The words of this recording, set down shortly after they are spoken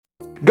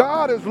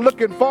God is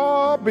looking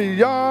far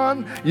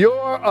beyond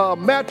your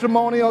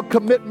matrimonial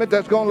commitment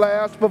that's going to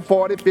last for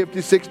 40,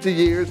 50, 60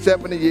 years,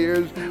 70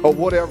 years, or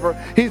whatever.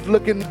 He's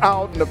looking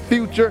out in the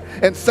future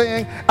and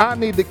saying, I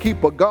need to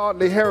keep a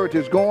godly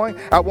heritage going.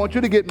 I want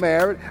you to get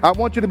married. I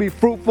want you to be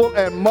fruitful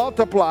and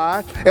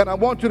multiply. And I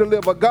want you to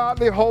live a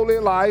godly, holy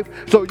life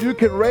so you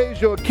can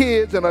raise your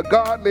kids in a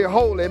godly,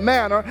 holy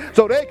manner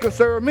so they can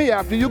serve me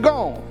after you're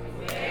gone.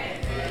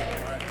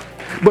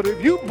 But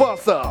if you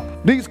bust up,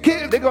 these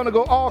kids, they're going to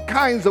go all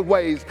kinds of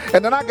ways.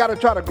 And then I got to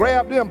try to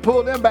grab them,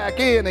 pull them back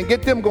in, and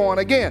get them going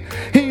again.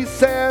 He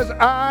says,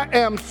 I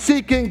am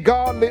seeking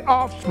godly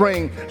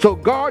offspring. So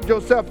guard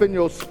yourself in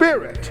your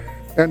spirit.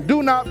 And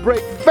do not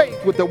break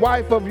faith with the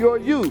wife of your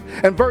youth.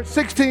 And verse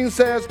 16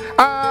 says,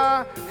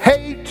 I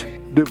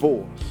hate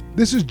divorce.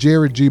 This is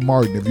Jerry G.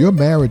 Martin. If your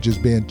marriage is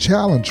being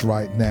challenged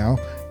right now,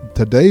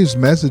 today's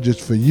message is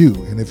for you.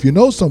 And if you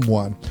know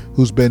someone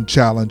who's been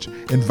challenged,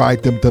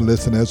 invite them to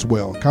listen as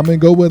well. Come and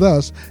go with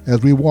us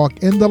as we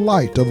walk in the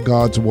light of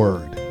God's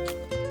Word.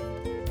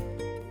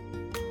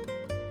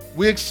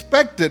 We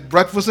expected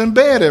breakfast in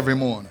bed every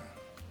morning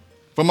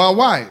for my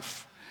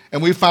wife.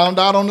 And we found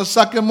out on the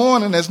second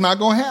morning that's not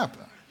going to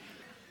happen.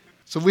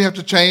 So we have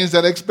to change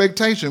that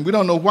expectation. We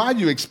don't know why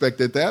you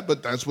expected that,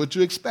 but that's what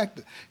you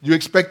expected. You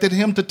expected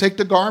him to take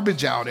the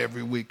garbage out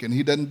every week, and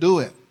he doesn't do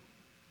it.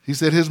 He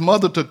said his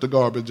mother took the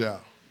garbage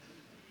out.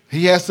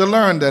 He has to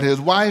learn that his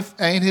wife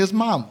ain't his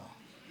mama.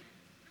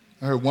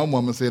 I heard one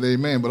woman say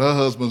amen, but her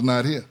husband's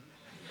not here.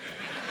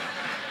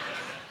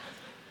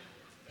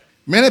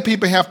 Many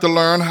people have to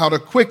learn how to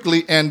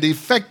quickly and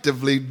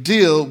effectively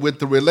deal with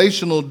the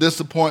relational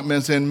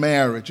disappointments in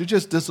marriage. You're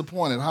just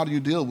disappointed. How do you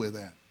deal with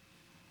that?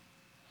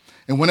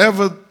 And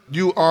whenever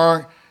you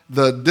are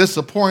the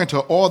disappointer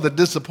or the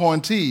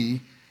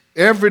disappointee,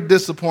 every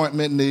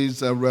disappointment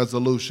needs a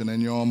resolution in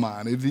your own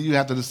mind. Either you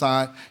have to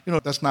decide,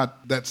 that's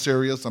not that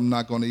serious, I'm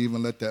not going to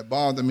even let that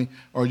bother me,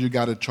 or you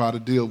got to try to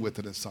deal with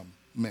it in some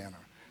manner.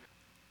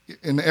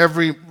 In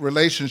every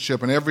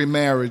relationship, in every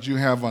marriage, you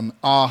have an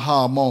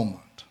aha moment.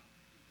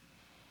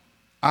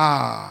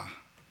 I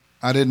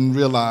didn't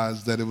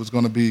realize that it was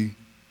going to be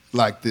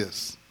like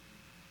this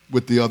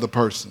with the other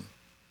person.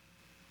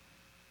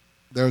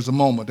 There's a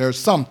moment, there's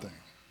something.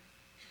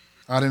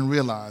 I didn't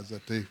realize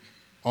that they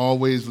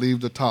always leave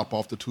the top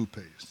off the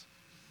toothpaste.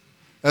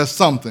 That's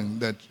something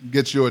that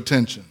gets your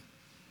attention.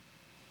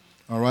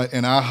 All right,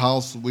 in our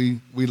house,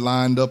 we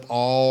lined up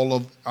all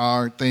of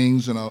our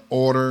things in an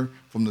order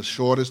from the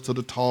shortest to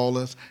the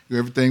tallest.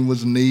 Everything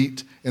was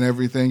neat and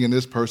everything, and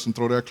this person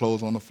throw their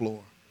clothes on the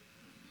floor.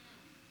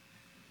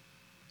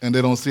 And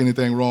they don't see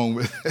anything wrong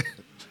with it.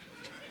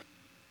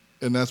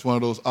 And that's one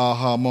of those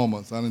aha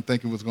moments. I didn't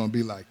think it was going to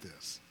be like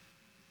this.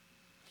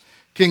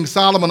 King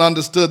Solomon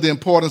understood the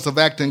importance of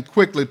acting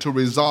quickly to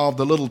resolve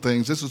the little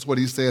things. This is what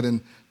he said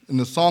in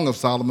the Song of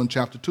Solomon,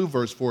 chapter 2,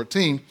 verse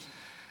 14.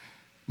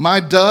 My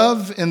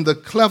dove in the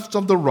cleft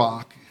of the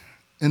rock,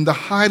 in the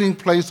hiding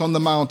place on the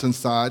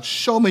mountainside,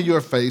 show me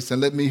your face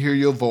and let me hear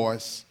your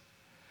voice.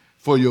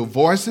 For your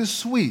voice is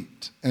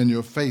sweet and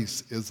your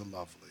face is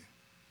lovely.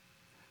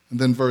 And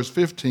then verse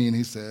 15,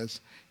 he says,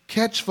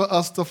 catch for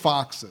us the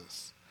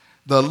foxes,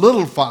 the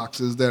little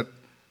foxes that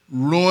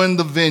ruin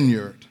the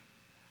vineyard.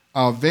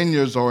 Our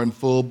vineyards are in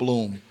full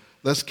bloom.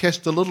 Let's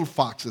catch the little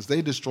foxes.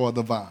 They destroy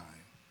the vine.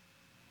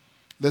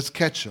 Let's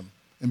catch them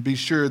and be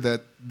sure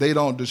that they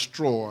don't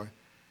destroy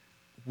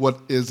what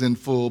is in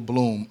full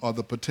bloom or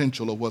the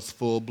potential of what's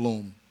full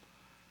bloom.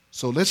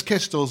 So let's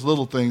catch those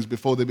little things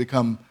before they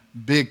become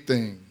big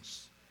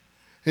things.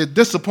 His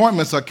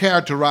disappointments are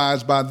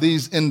characterized by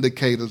these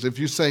indicators. If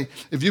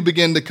you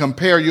begin to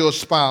compare your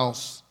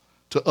spouse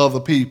to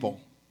other people,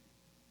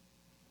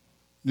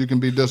 you can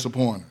be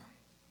disappointed.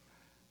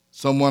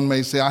 Someone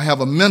may say, I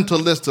have a mental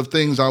list of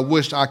things I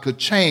wish I could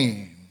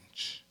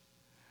change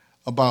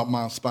about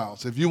my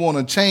spouse. If you want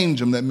to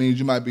change them, that means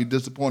you might be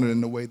disappointed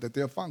in the way that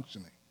they're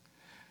functioning.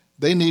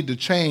 They need to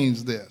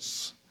change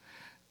this.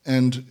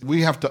 And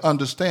we have to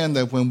understand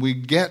that when we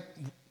get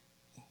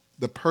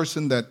the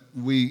person that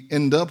we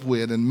end up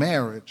with in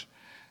marriage,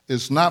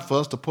 it's not for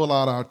us to pull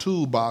out our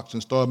toolbox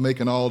and start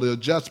making all the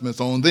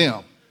adjustments on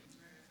them.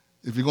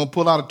 If you're going to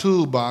pull out a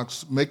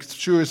toolbox, make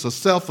sure it's a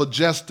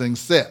self-adjusting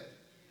set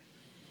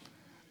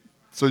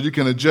so you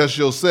can adjust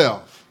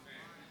yourself,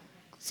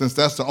 since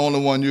that's the only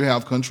one you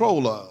have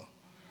control of.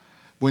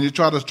 When you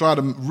try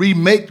to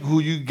remake who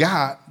you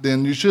got,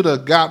 then you should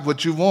have got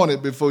what you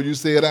wanted before you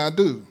said I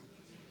do.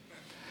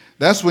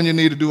 That's when you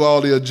need to do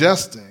all the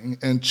adjusting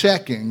and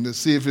checking to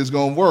see if it's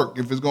going to work,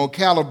 if it's going to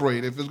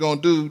calibrate, if it's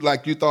going to do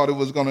like you thought it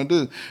was going to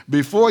do.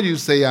 Before you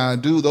say I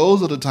do,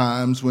 those are the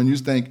times when you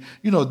think,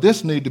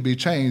 this needs to be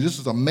changed. This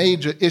is a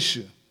major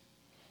issue.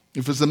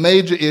 If it's a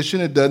major issue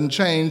and it doesn't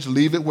change,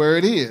 leave it where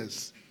it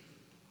is.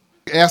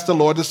 Ask the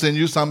Lord to send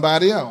you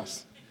somebody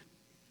else.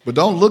 But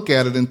don't look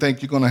at it and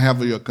think you're going to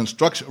have a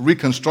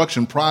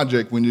reconstruction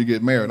project when you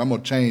get married. I'm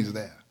going to change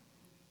that.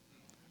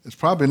 It's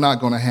probably not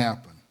going to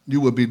happen. You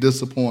will be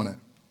disappointed.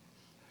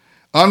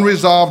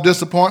 Unresolved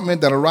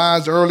disappointment that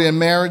arise early in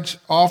marriage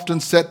often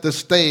set the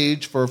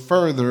stage for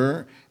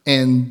further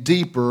and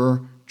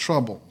deeper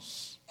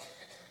troubles.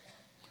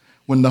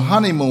 When the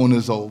honeymoon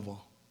is over,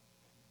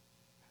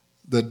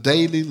 the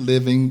daily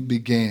living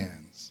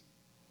begins.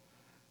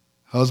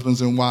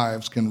 Husbands and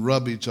wives can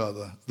rub each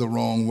other the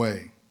wrong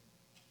way,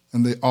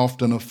 and they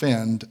often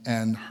offend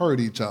and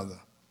hurt each other.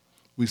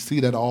 We see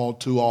that all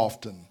too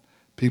often.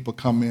 People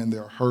come in,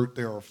 they're hurt,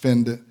 they're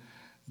offended,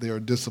 they're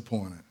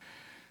disappointed.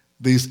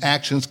 These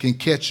actions can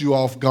catch you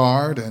off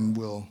guard and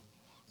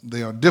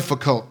they are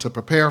difficult to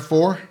prepare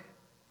for.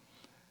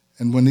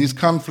 And when these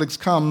conflicts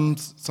come,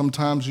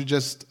 sometimes you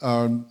just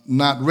are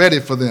not ready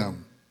for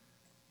them.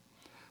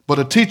 But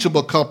a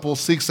teachable couple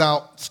seeks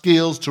out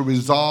skills to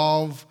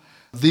resolve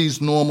these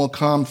normal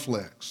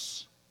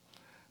conflicts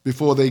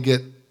before they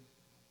get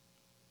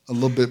a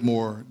little bit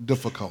more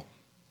difficult.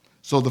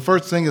 So the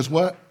first thing is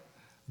what?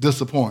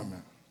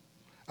 Disappointment.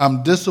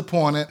 I'm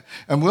disappointed,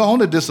 and we're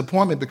only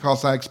disappointed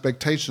because our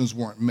expectations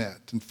weren't met.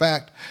 In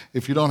fact,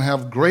 if you don't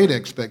have great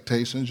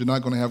expectations, you're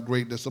not going to have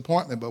great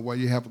disappointment. But where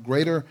you have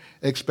greater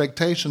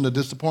expectation, the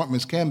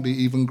disappointments can be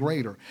even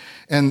greater.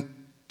 And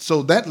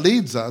so that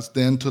leads us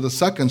then to the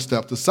second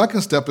step. The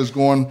second step is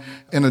going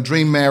in a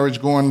dream marriage,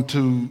 going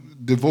to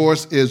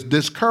divorce, is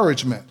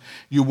discouragement.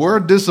 You were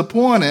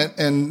disappointed,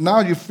 and now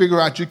you figure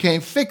out you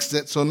can't fix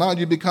it, so now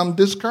you become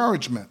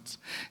discouragement.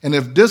 And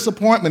if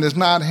disappointment is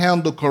not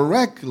handled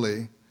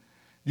correctly,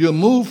 you'll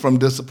move from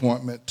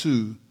disappointment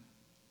to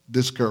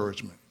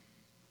discouragement.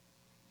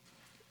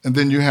 And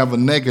then you have a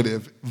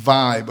negative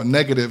vibe, a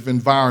negative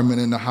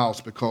environment in the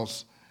house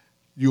because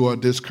you are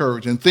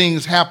discouraged. And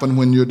things happen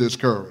when you're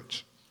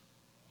discouraged.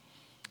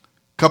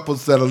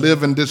 Couples that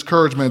live in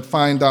discouragement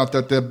find out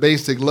that their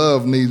basic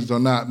love needs are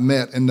not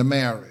met in the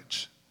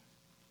marriage.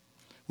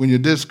 When you're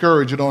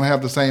discouraged, you don't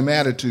have the same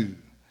attitude.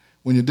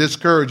 When you're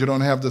discouraged, you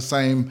don't have the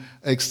same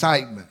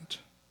excitement.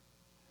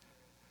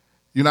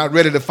 You're not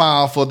ready to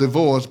file for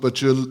divorce,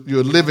 but you're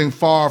living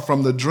far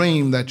from the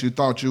dream that you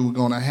thought you were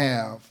going to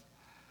have.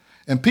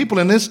 And people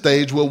in this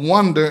stage will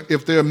wonder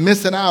if they're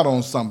missing out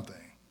on something.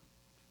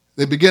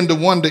 They begin to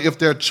wonder if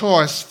their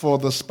choice for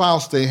the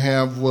spouse they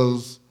have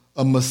was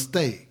a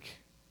mistake.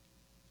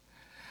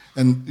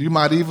 And you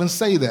might even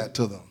say that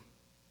to them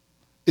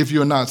if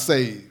you're not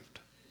saved.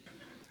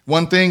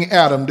 One thing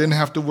Adam didn't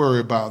have to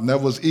worry about, and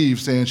that was Eve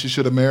saying she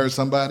should have married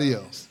somebody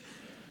else.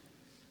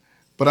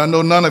 But I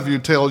know none of you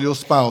tell your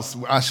spouse,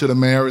 I should have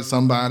married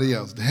somebody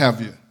else. Have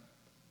you?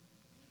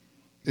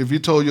 If you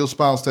told your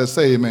spouse that,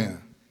 say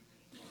amen.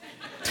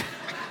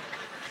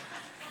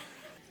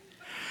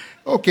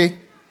 Okay.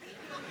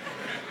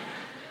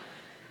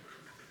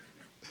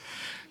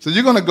 So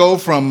you're going to go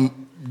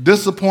from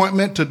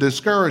disappointment to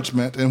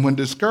discouragement, and when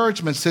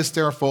discouragement sits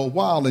there for a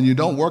while and you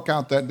don't work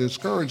out that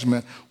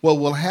discouragement, what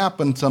will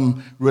happen?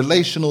 Some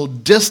relational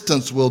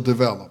distance will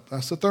develop.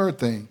 That's the third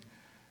thing.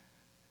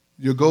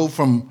 You go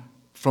from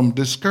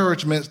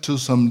discouragement to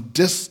some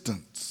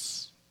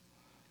distance.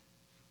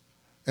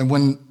 And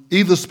when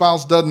either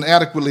spouse doesn't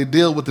adequately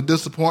deal with the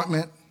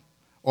disappointment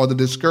or the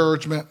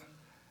discouragement,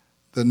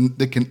 then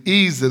they can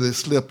easily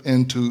slip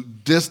into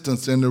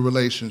distance in the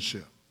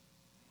relationship.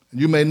 And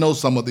you may know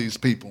some of these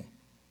people.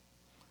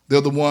 They're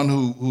the one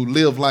who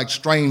live like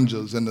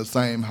strangers in the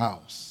same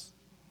house.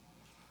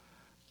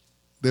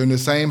 They're in the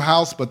same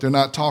house, but they're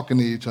not talking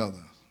to each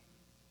other.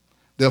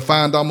 They'll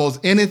find almost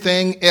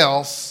anything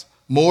else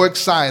more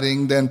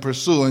exciting than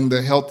pursuing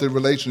the healthy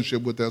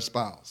relationship with their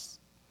spouse.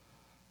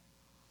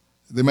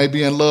 They may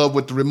be in love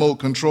with the remote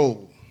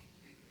control.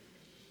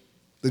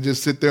 They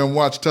just sit there and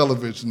watch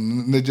television,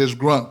 and they just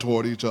grunt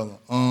toward each other.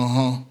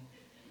 Uh-huh.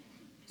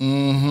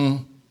 Mm-hmm.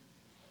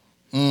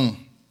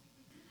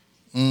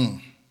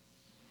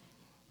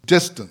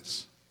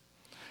 Distance.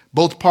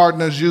 Both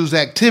partners use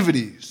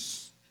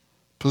activities,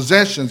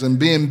 possessions, and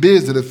being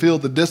busy to fill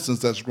the distance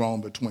that's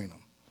grown between them.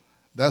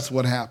 That's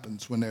what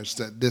happens when there's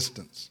that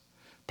distance.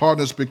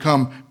 Partners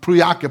become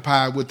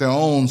preoccupied with their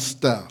own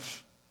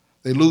stuff.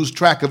 They lose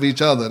track of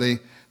each other. They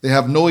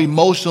have no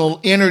emotional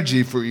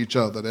energy for each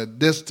other, that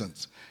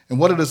distance. And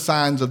what are the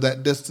signs of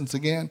that distance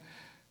again?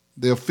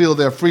 They'll fill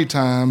their free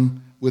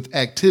time with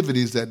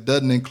activities that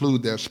doesn't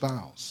include their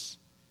spouse.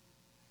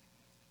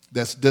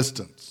 That's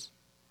distance.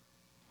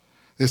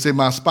 They say,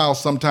 my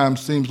spouse sometimes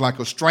seems like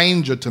a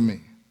stranger to me.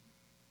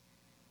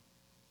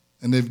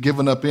 And they've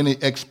given up any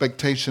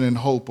expectation and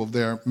hope of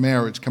their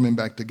marriage coming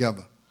back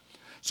together.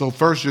 So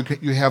first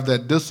you have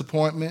that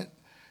disappointment,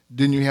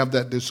 then you have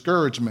that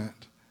discouragement,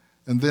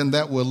 and then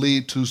that will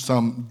lead to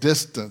some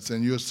distance,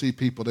 and you'll see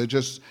people, they're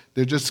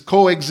just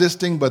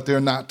coexisting, but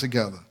they're not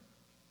together.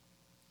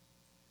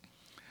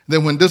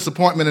 Then when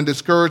disappointment and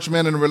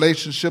discouragement in a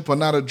relationship are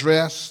not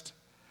addressed,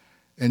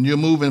 and you're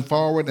moving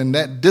forward, and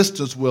that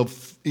distance will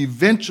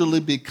eventually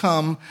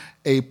become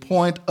a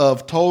point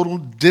of total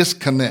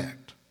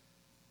disconnect.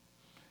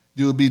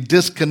 You'll be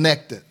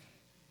disconnected.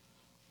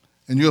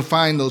 And you'll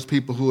find those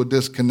people who are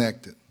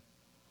disconnected.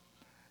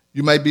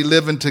 You may be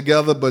living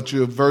together, but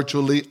you're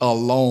virtually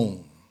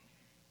alone.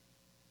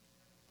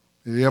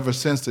 Have you ever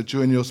sensed that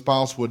you and your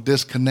spouse were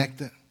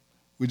disconnected?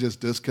 We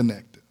just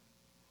disconnected.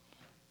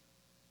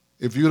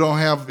 If you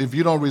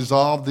don't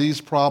resolve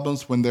these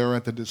problems when they're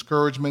at the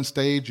discouragement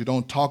stage, you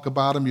don't talk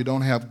about them, you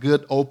don't have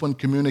good open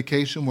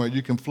communication where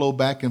you can flow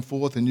back and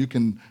forth and you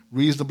can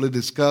reasonably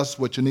discuss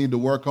what you need to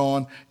work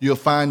on, you'll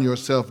find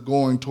yourself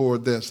going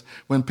toward this.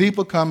 When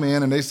people come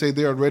in and they say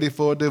they're ready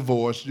for a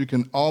divorce, you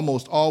can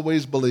almost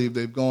always believe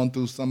they've gone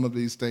through some of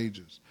these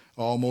stages,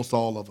 almost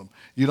all of them.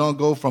 You don't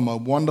go from a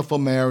wonderful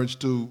marriage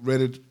to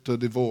ready to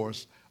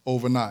divorce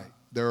overnight.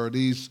 There are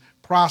these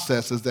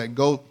processes that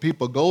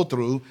people go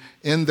through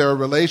in their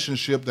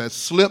relationship that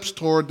slips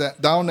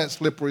down that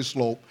slippery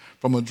slope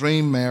from a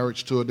dream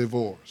marriage to a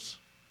divorce.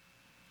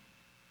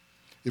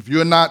 If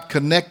you're not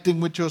connecting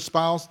with your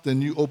spouse,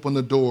 then you open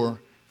the door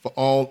for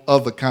all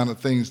other kind of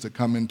things to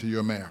come into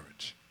your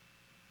marriage.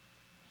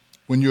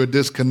 When you're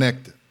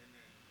disconnected,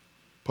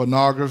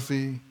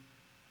 pornography,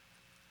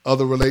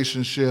 other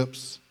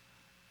relationships,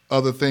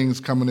 other things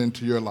coming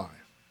into your life.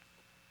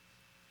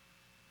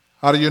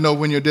 How do you know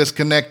when you're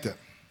disconnected?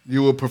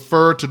 You will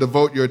prefer to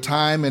devote your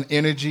time and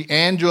energy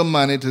and your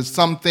money to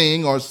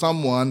something or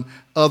someone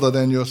other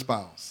than your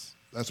spouse.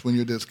 That's when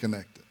you're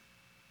disconnected.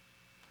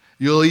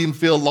 You'll even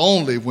feel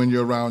lonely when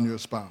you're around your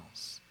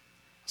spouse.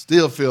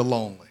 Still feel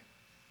lonely.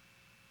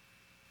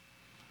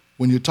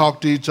 When you talk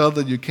to each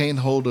other, you can't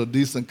hold a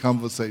decent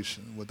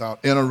conversation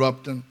without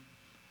interrupting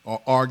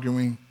or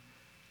arguing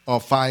or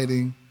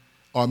fighting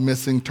or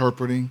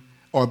misinterpreting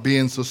or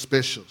being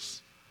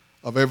suspicious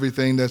of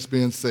everything that's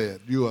being said.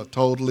 You are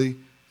totally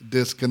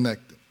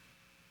disconnected.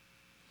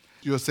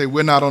 You'll say,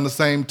 we're not on the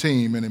same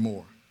team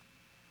anymore.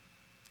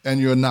 And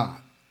you're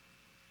not.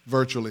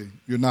 Virtually,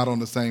 you're not on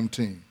the same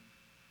team.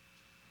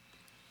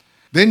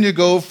 Then you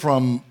go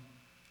from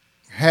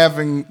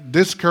having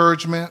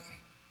discouragement,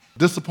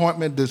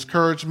 disappointment,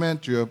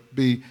 discouragement, you'll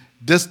be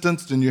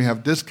distanced and you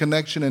have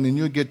disconnection, and then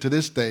you get to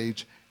this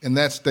stage, and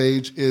that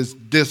stage is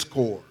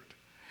discord.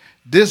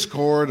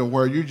 Discord, or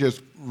where you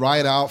just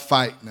right out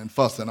fighting and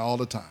fussing all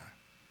the time.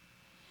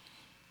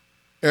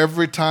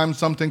 Every time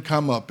something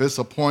come up, it's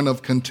a point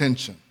of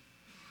contention.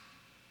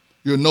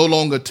 You're no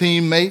longer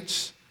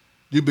teammates,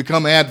 you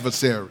become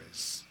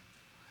adversaries,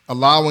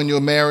 allowing your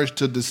marriage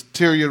to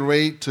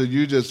deteriorate to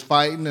you just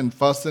fighting and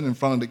fussing in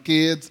front of the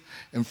kids,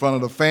 in front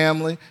of the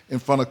family, in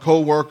front of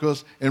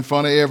co-workers, in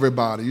front of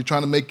everybody. You're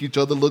trying to make each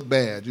other look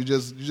bad. You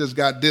just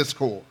got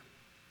discord.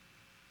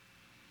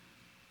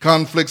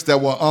 Conflicts that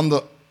were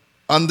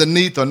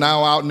underneath are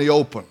now out in the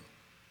open.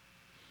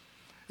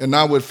 And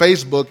now with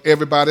Facebook,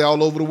 everybody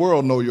all over the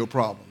world know your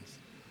problems.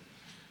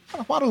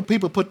 Why do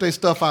people put their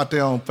stuff out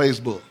there on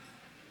Facebook?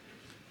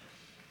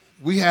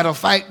 We had a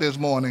fight this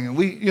morning,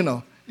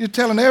 and you're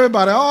telling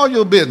everybody all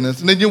your business,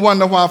 and then you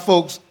wonder why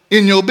folks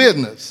in your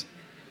business.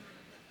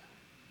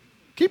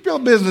 Keep your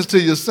business to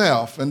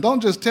yourself, and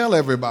don't just tell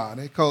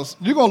everybody, because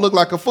you're going to look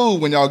like a fool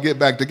when y'all get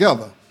back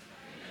together.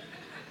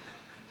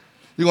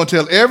 You're going to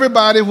tell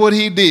everybody what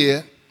he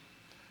did,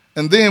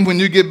 and then when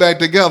you get back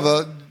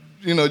together,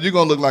 you're going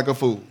to look like a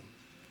fool.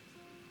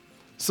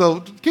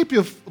 So keep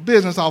your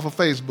business off of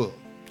Facebook.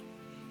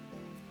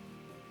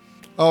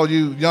 All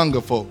you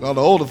younger folk, all the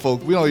older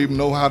folk, we don't even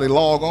know how they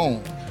log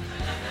on.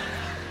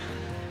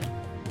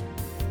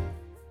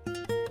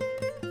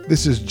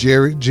 This is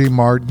Jerry G.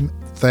 Martin.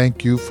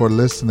 Thank you for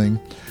listening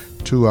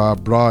to our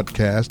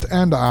broadcast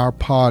and our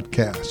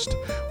podcast.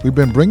 We've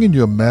been bringing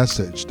you a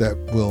message that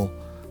will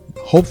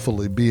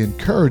hopefully be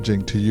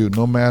encouraging to you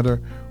no matter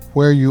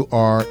where you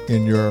are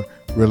in your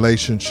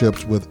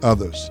relationships with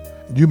others.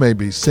 You may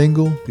be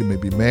single, you may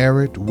be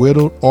married,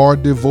 widowed, or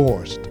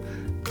divorced.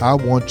 I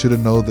want you to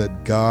know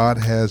that God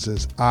has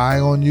his eye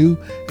on you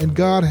and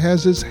God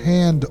has his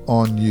hand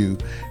on you,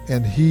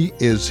 and he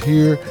is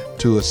here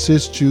to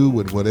assist you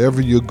with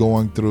whatever you're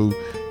going through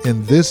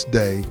in this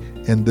day,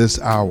 in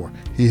this hour.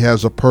 He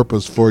has a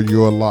purpose for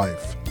your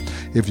life.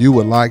 If you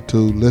would like to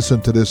listen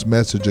to this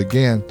message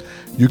again,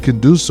 you can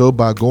do so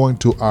by going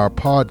to our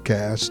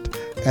podcast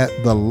at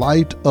The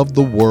Light of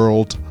the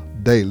World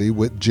Daily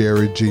with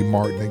Jerry G.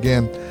 Martin.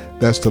 Again,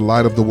 that's The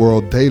Light of the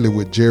World Daily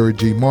with Jerry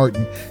G.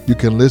 Martin. You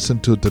can listen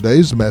to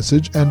today's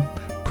message and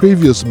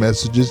previous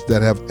messages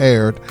that have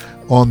aired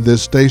on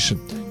this station.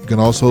 You can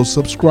also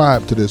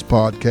subscribe to this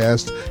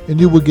podcast, and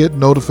you will get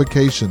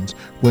notifications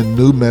when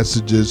new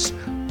messages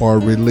are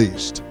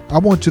released. I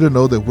want you to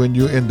know that when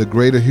you're in the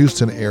greater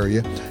Houston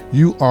area,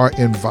 you are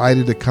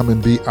invited to come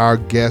and be our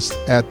guest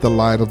at The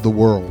Light of the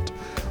World.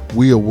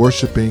 We are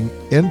worshiping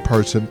in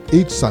person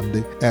each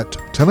Sunday at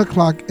 10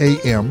 o'clock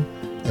a.m.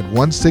 at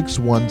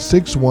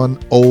 16161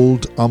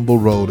 Old Humble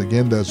Road.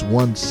 Again, that's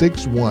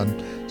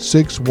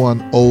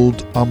 16161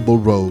 Old Humble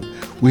Road.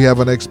 We have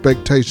an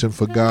expectation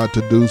for God to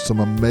do some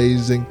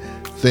amazing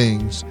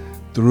things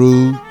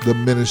through the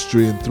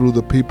ministry and through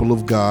the people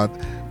of God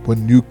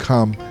when you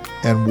come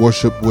and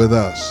worship with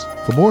us.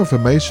 For more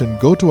information,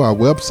 go to our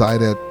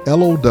website at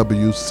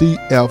lowcf.org.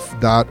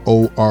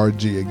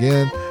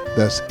 Again,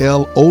 that's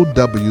lowcf.org.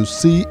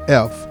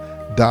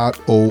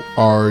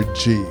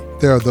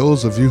 There are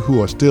those of you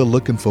who are still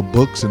looking for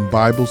books and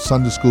Bibles,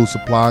 Sunday school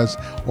supplies,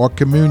 or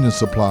communion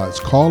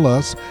supplies. Call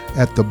us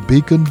at the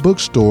Beacon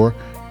Bookstore,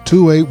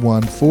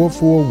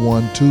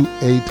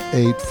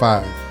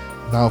 281-441-2885.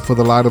 Now for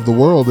the Light of the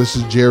World, this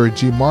is Jerry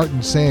G.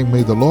 Martin saying,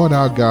 may the Lord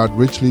our God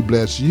richly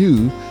bless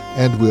you,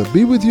 and we'll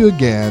be with you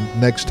again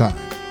next time.